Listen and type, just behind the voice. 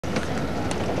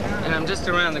And I'm just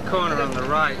around the corner on the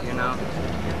right, you know.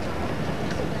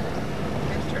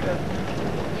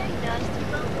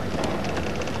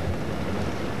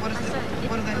 What is it?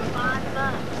 What are they?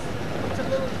 $5. It's a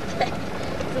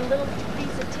little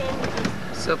piece of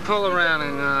tin. So pull around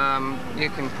and you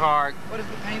can park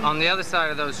on the other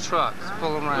side of those trucks.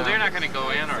 Pull around. Well, they're not going to go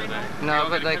in, are they? No,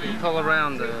 but they can pull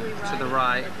around to the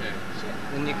right. Okay.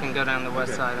 Then you can go down the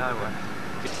West Side Highway.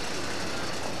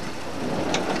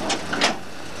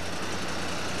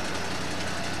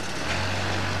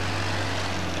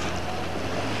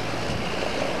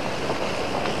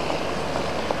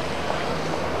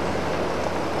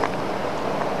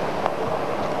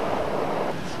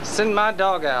 Send my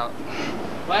dog out.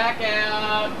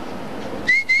 Blackout!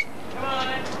 Come on!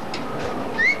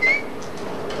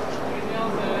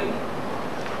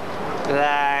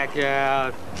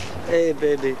 Blackout. Hey,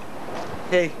 baby.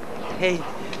 Hey, hey.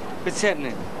 What's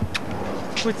happening?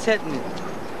 What's happening?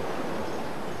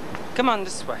 Come on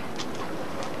this way.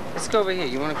 Let's go over here.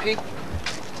 You want to peek?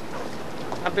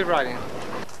 I'll be right in.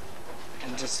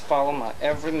 And just follow my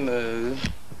every move.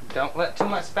 Don't let too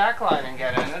much backlighting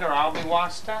get in it or I'll be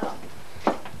washed out.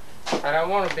 I don't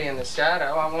want to be in the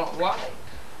shadow, I want light.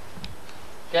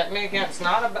 Get me against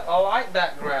not a light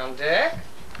background, Dick.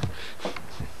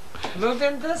 Move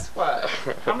in this way.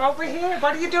 I'm over here.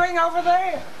 What are you doing over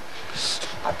there?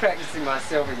 I'm practicing my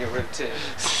Sylvia routine.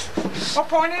 Oh,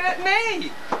 pointing at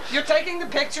me. You're taking the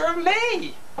picture of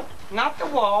me, not the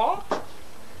wall.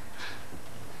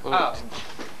 Oh.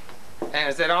 And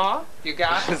is it on, you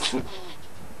guys?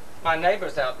 My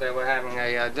neighbors out there were having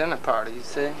a dinner party, you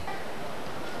see?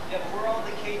 Yeah, we're all the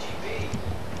KGB.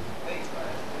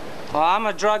 Well, I'm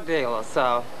a drug dealer,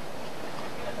 so.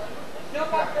 No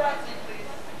paparazzi,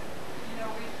 please. You know,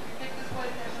 we take this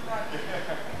place as a right.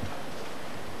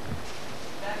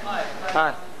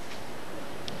 Hi.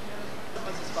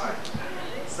 What's this fire?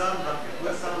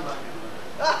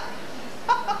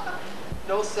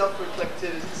 No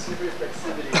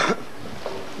self-reflexivity.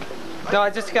 No, I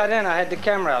just got in. I had the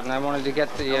camera out and I wanted to get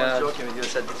the... I was joking with you. I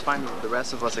said, it's fine. The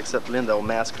rest of us, except Linda, will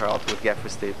mask her out with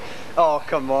gaffer's tape. Oh,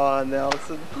 come on,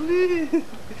 Nelson, please.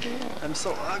 I'm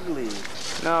so ugly.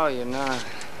 No, you're not.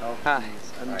 Oh, Hi.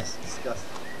 please. I'm disgusted.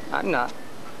 I'm not.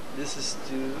 This is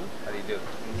Stu. How do you do?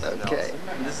 This is Okay. Nelson.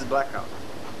 And this is Blackout.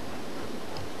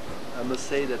 I must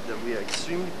say that we are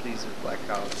extremely pleased with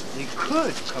Blackout. He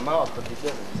could come out, but he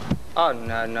didn't. Oh,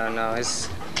 no, no, no. It's,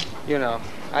 you know,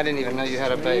 I didn't even know you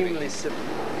had a baby.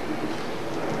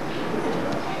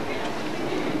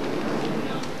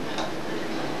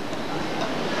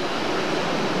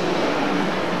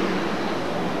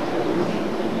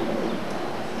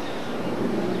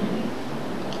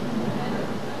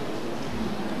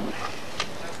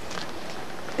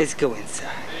 Let's go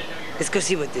inside. Let's go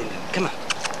see what they're doing. Come on.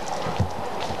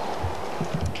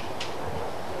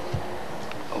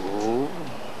 Oh.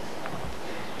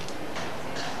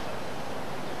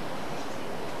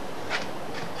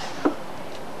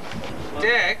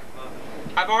 Dick,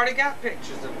 I've already got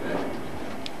pictures of that.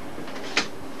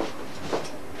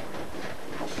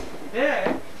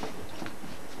 Dick?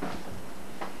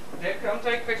 Dick, come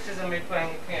take pictures of me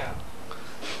playing the piano.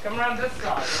 Come around this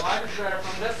side. The light is better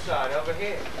from this side, over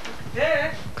here.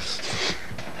 Dick!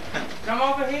 Come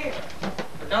over here.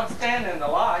 But don't stand in the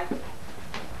light.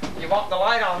 You want the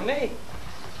light on me.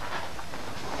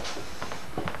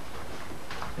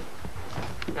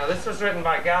 Now this was written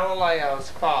by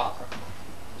Galileo's father.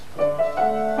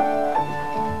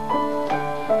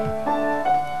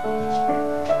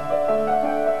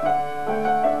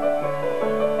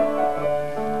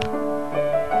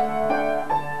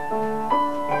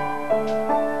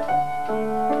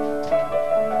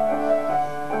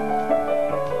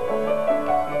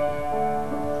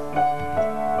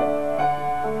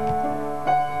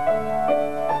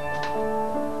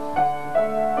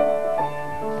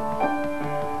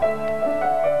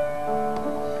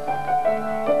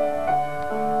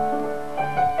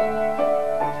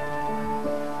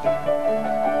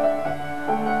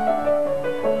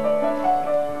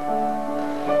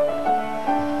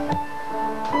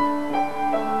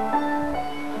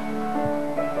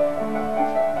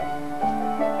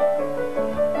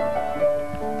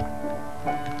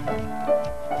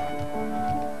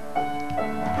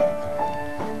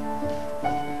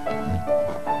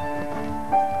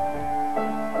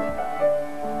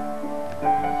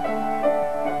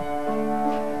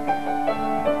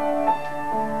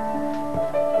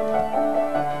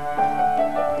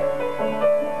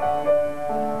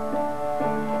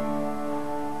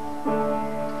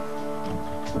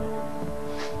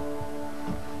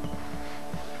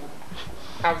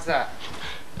 How was that?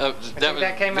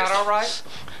 That came out all right?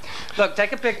 Look,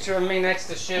 take a picture of me next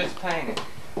to Shu's painting.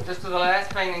 This was the last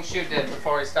painting Shu did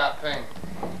before he stopped painting.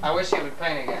 I wish he would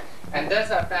paint again. And this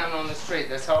I found on the street.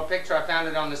 This whole picture, I found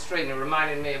it on the street, and it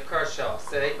reminded me of Kershaw.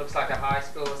 See, it looks like a high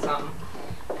school or something.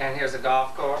 And here's a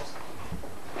golf course.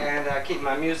 And I keep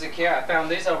my music here. I found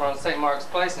these over on St. Mark's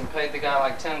Place and paid the guy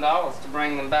like $10 to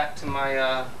bring them back to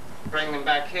my, bring them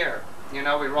back here. You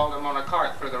know, we rolled them on a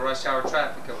cart through the rush hour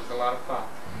traffic. It was a lot of fun.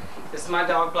 This is my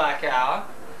dog, Blackout.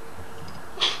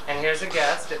 And here's a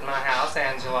guest at my house,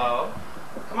 Angelo.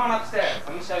 Come on upstairs.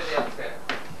 Let me show you the upstairs.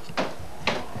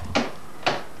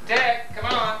 Dick, come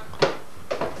on.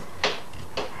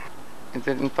 Is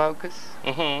it in focus?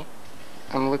 Mm-hmm.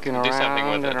 I'm looking Do something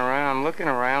around with and it. around. I'm looking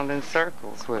around in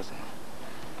circles with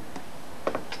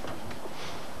it.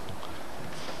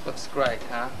 Looks great,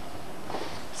 huh?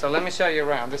 So let me show you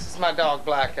around. This is my dog,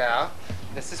 Blackout.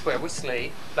 This is where we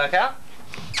sleep. Blackout?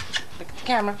 Look at the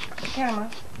camera. Look at the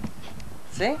camera.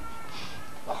 See?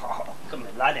 Oh, come here,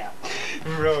 lie down.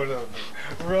 Roll over.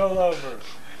 Roll over.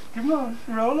 Come on,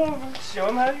 roll over. Show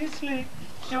him how you sleep.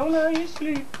 Show him how you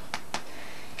sleep.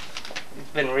 He's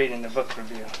been reading the book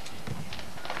review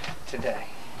today.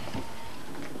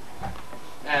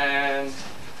 And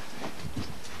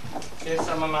here's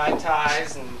some of my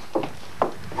ties and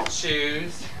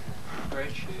shoes.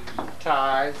 Great shoes.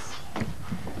 Ties,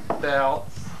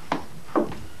 belts,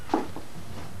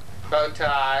 bow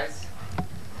ties.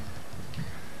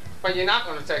 Well, you're not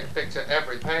going to take a picture of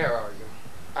every pair, are you?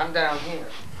 I'm down here.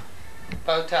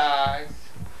 Bow ties,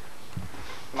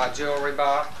 my jewelry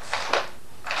box,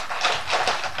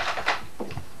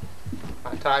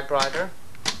 my typewriter,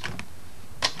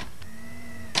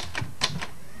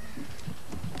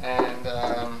 and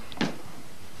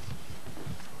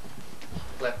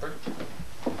leopard.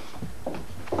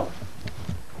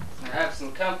 I have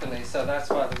some company, so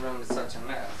that's why the room is such a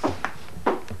mess.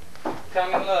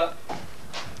 Come and look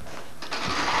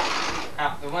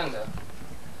out the window.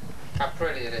 How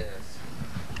pretty it is.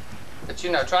 But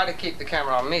you know, try to keep the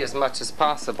camera on me as much as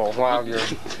possible while you're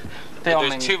filming.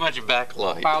 There's too much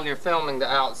backlight. While you're filming the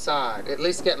outside. At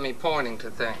least get me pointing to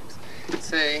things.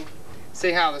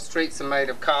 See how the streets are made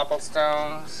of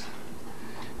cobblestones?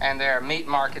 And there are meat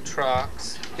market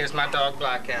trucks. Here's my dog,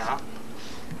 Blackout.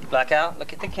 Blackout,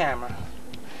 look at the camera.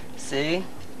 See?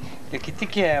 Look at the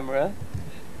camera.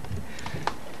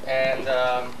 And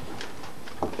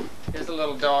here's a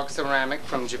little dog ceramic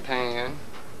from Japan.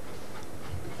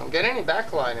 Don't get any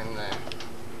backlight in there.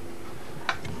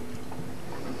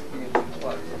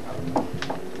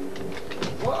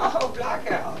 Whoa,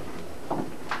 Blackout.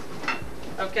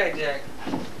 Okay, Dick.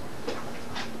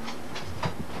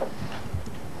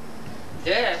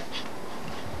 Dick?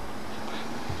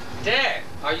 Dick,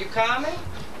 are you coming?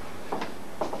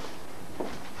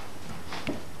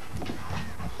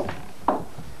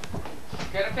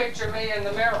 Get a picture of me in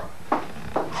the mirror.